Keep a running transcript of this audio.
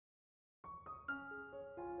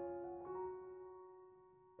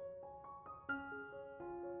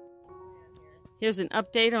Here's an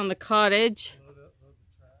update on the cottage.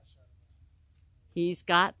 He's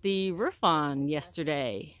got the roof on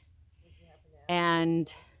yesterday.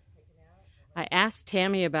 And I asked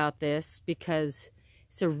Tammy about this because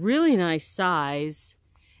it's a really nice size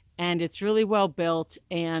and it's really well built.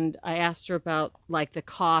 And I asked her about like the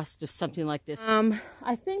cost of something like this.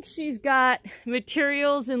 I think she's got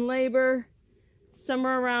materials and labor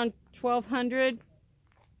somewhere around $1,200,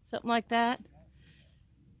 something like that.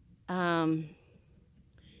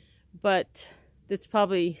 But it's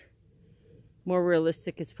probably more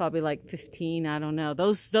realistic. It's probably like $15. I don't know.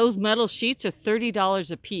 Those metal sheets are $30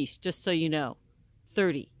 a piece, just so you know.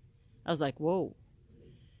 30. I was like, whoa.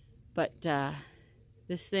 But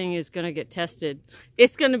this thing is going to get tested.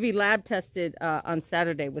 It's going to be lab tested on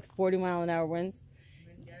Saturday with 40-mile-an-hour winds.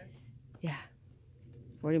 Yeah,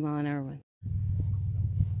 40-mile-an-hour winds.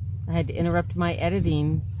 I had to interrupt my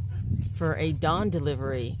editing for a dawn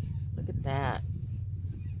delivery. Look at that.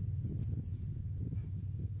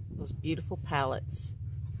 Those beautiful pallets.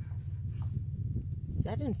 Is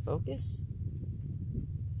that in focus?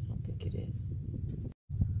 I don't think it is.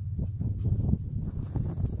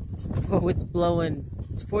 Oh, it's blowing.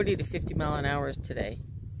 It's 40 to 50 mile an hour today.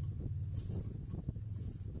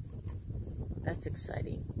 That's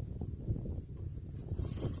exciting.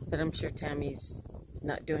 But I'm sure Tammy's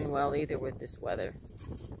not doing well either with this weather.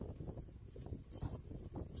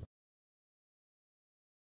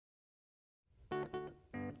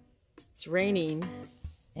 It's raining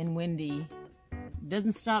and windy. It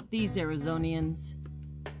doesn't stop these Arizonians.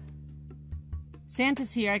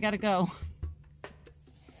 Santa's here, I gotta go.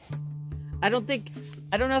 I don't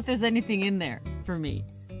know if there's anything in there for me.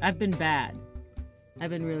 I've been bad.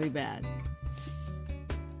 I've been really bad.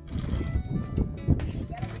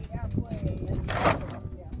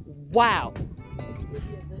 Wow.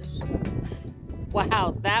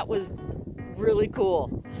 Wow, that was really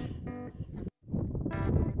cool.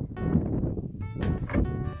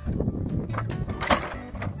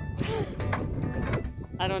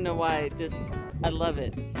 I don't know why, I love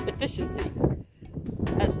it. Efficiency.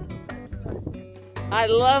 I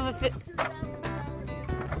love it.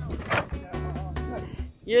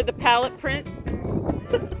 You're the pallet prince?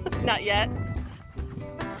 Not yet.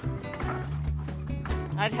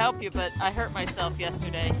 I'd help you, but I hurt myself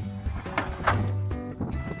yesterday.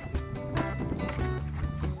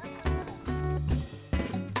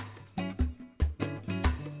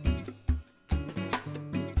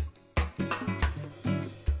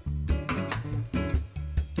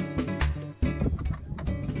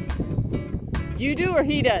 You do or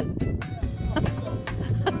he does?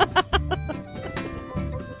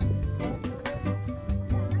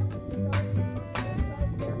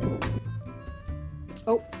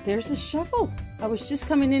 Oh, there's a shovel. I was just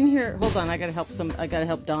coming in here. Hold on, I gotta help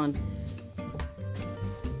Dawn.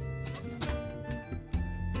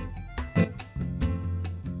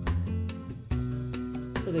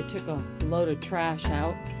 So they took a load of trash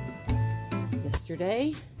out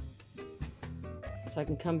yesterday. So I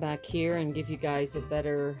can come back here and give you guys a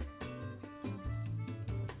better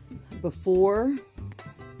before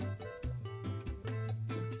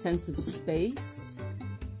sense of space.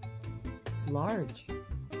 It's large.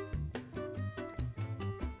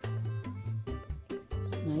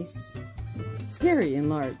 It's nice, scary and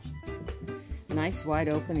large. Nice wide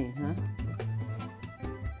opening, huh?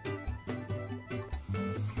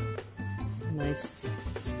 Nice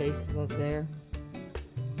space above there.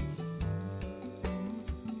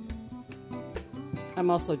 I'm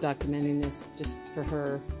also documenting this just for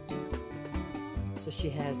her, so she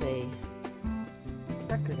has a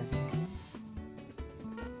record of it.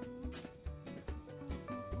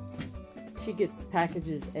 She gets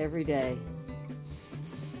packages every day.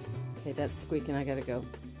 Okay, that's squeaking, I gotta go.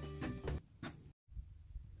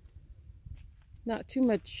 Not too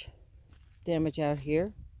much damage out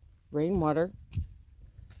here. Rainwater.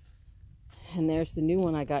 And there's the new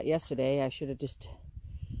one I got yesterday. I should have just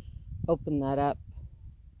opened that up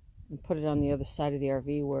and put it on the other side of the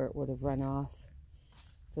RV where it would have run off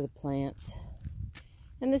for the plants.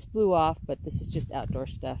 And this blew off, but this is just outdoor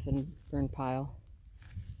stuff and burn pile.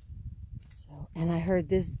 So, and I heard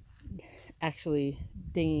this actually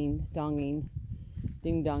ding-donging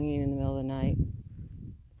in the middle of the night.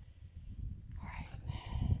 All right.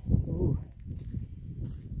 Ooh.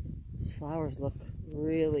 These flowers look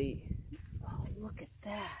really, oh, look at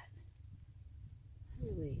that.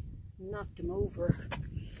 Really knocked them over.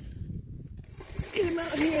 Let's get him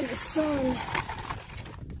out here in the sun.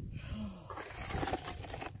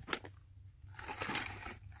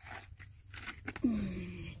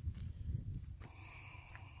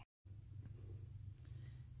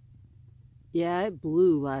 Yeah, it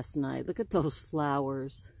blew last night. Look at those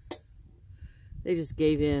flowers. They just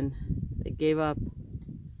gave in. They gave up.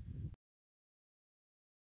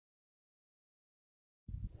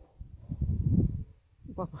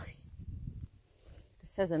 Boy,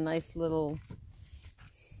 this has a nice little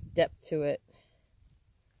depth to it.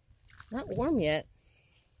 Not warm yet.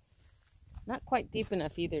 Not quite deep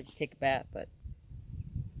enough either to take a bath, but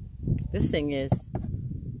this thing is.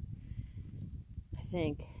 I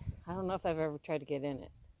think. I don't know if I've ever tried to get in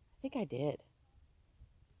it. I think I did.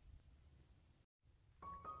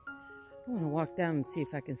 I'm going to walk down and see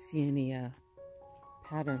if I can see any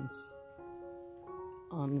patterns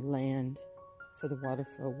on the land for the water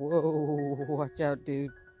flow. Whoa, watch out,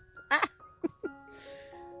 dude. Ah!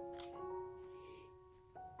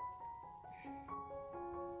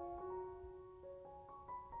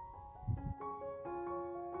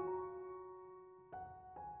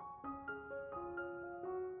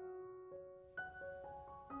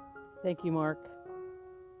 Thank you, Mark.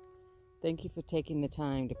 Thank you for taking the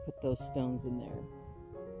time to put those stones in there.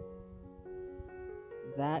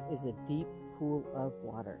 That is a deep pool of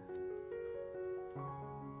water.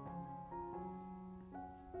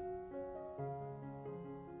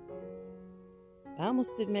 I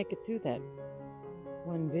almost did make it through that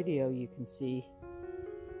one video you can see.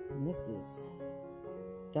 And this is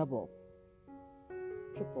double,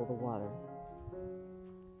 triple the water.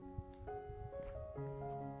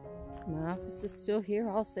 My office is still here,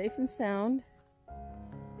 all safe and sound.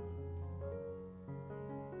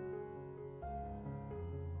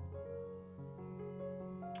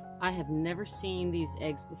 I have never seen these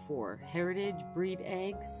eggs before. Heritage breed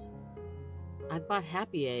eggs. I've bought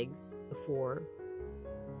happy eggs before,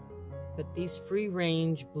 but these free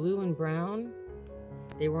range blue and brown,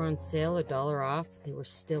 they were on sale, $1 off. They were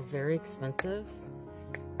still very expensive.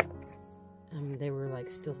 They were like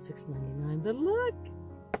still $6.99, but look!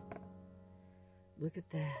 Look at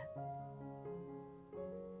that.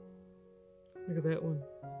 Look at that one.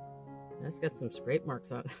 That's got some scrape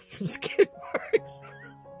marks on it. Some skid marks.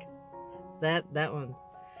 That one.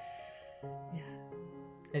 Yeah.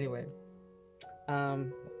 Anyway.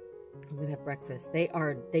 I'm gonna have breakfast. They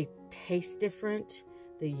taste different.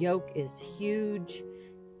 The yolk is huge.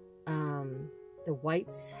 The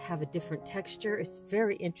whites have a different texture. It's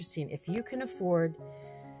very interesting. If you can afford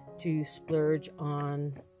to splurge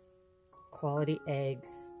on quality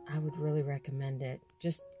eggs, I would really recommend it.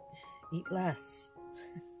 Just eat less.